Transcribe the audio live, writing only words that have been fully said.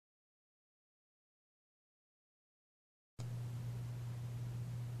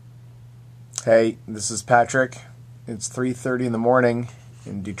Hey, this is Patrick. It's 3:30 in the morning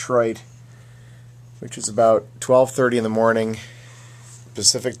in Detroit, which is about 12:30 in the morning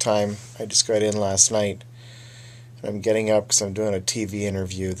Pacific time. I just got in last night. I'm getting up because I'm doing a TV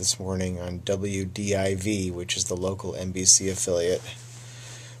interview this morning on WDIV, which is the local NBC affiliate.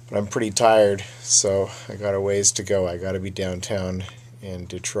 But I'm pretty tired, so I got a ways to go. I got to be downtown in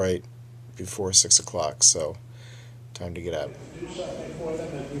Detroit before 6 o'clock, so time to get up. Do something for them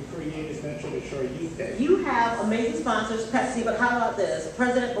as we create eventually show youth day. You have amazing sponsors, Pepsi, but how about this?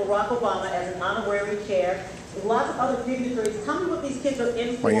 President Barack Obama as an honorary chair, lots of other dignitaries. Tell me what these kids are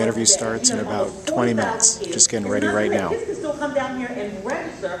in for. My interview starts in about 20 minutes. Just getting ready right now. Kids can still come down here and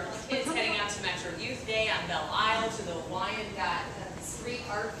register. Kids heading out to Metro Youth Day on Belle Isle to the Hawaiian Street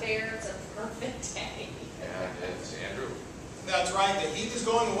Art Fair. It's a perfect day. Yeah, it's Andrew. That's right. The heat is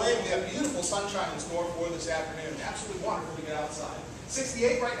going away, and we have beautiful sunshine in store for this afternoon. Absolutely wonderful to get outside.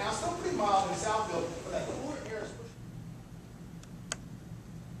 68 right now, still pretty mild in Southfield, but that cooler air is pushing.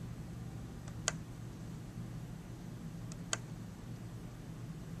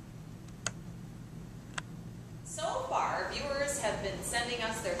 So far, viewers have been sending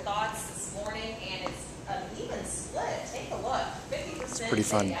us their thoughts this morning, and it's an even split. Take a look. 50% It's pretty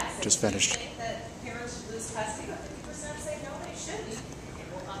fun. Yes, Just finished. think that parents should lose custody, but 50% say no, they shouldn't. And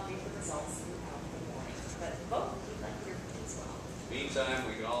we'll update the results throughout the morning. But vote if you'd like to hear from me as well. Meantime,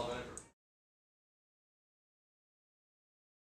 we can all